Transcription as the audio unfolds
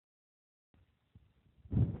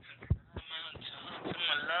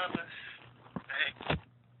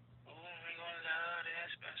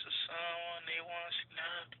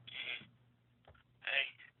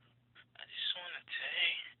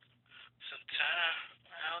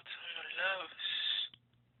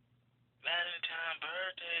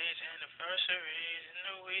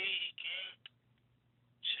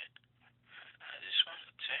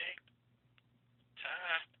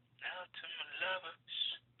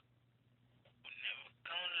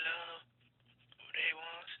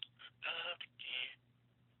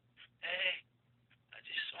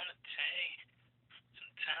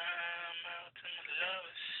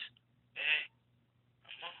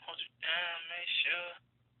make sure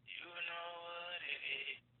you know what it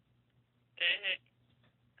is. Hey,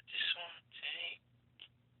 I just wanna take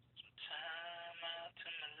some time out to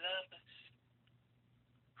my lovers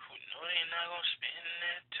who know they not gonna spend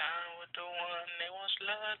that time with the one they once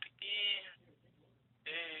loved again.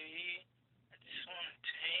 Hey, I just wanna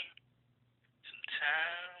take some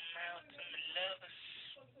time out to my lovers.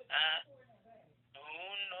 I who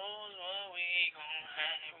knows what we gon'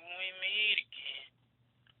 have when we meet again.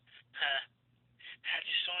 Huh. I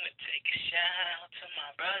just wanna take a shout out to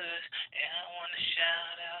my brothers, and I wanna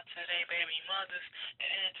shout out to their baby mothers,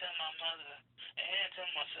 and to my mother, and to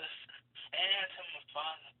my sister, and to my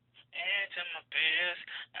father, and to my peers.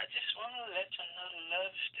 I just wanna let you know the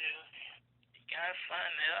love is still here. You gotta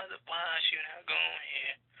find the other ones you're not gonna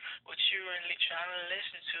hear. What you really trying to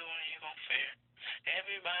listen to when you gon' fear.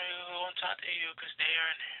 Everybody who gon' talk to you 'cause they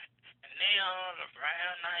are there. And they all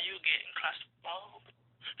around, now you getting claustrophobic.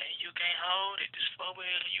 And you can't hold it, this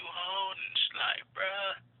phobia you holding, it's like,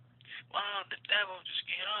 bruh, why don't the devil just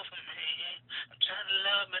get off of me? I'm trying to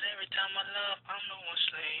love, but every time I love, I'm the one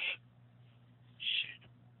slave. Shit,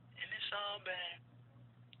 and it's all bad.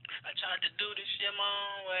 I tried to do this shit my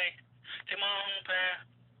own way, take my own path,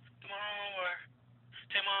 do my own work,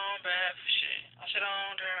 take my own path for shit. I said I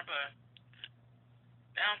don't turn, but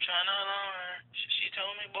now I'm trying to learn her. She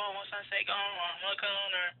told me, boy, once I say go on, I'm look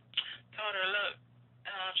on her. Told her, look,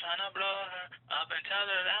 now I'm trying to blow her up and tell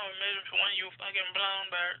her that I remember when you fucking blown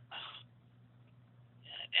bird.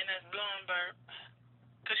 And that's blowing bird.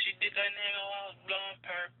 'Cause she did that nigga while I was blowing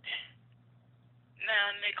perp.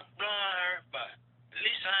 Now nigga blowing her, but at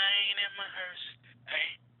least I ain't in my hearse.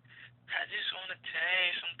 Hey, I just wanna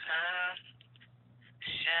take some time.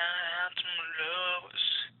 Shout out to my lovers.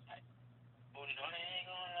 Who know they ain't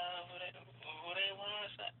gonna love who they want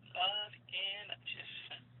to love again. I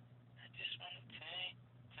just wanna take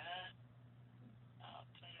time out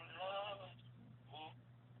to my lovers. Ooh.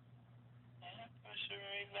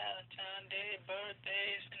 Anniversary, Valentine's Day,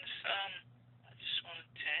 birthdays in the summer. I just wanna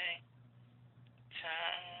take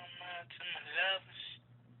time out to my lovers.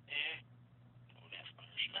 Yeah. Oh, that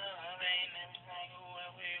first love ain't never like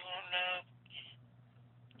whoever you gonna love.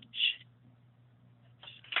 Shit.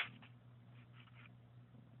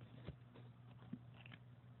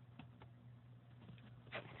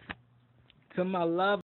 To my love.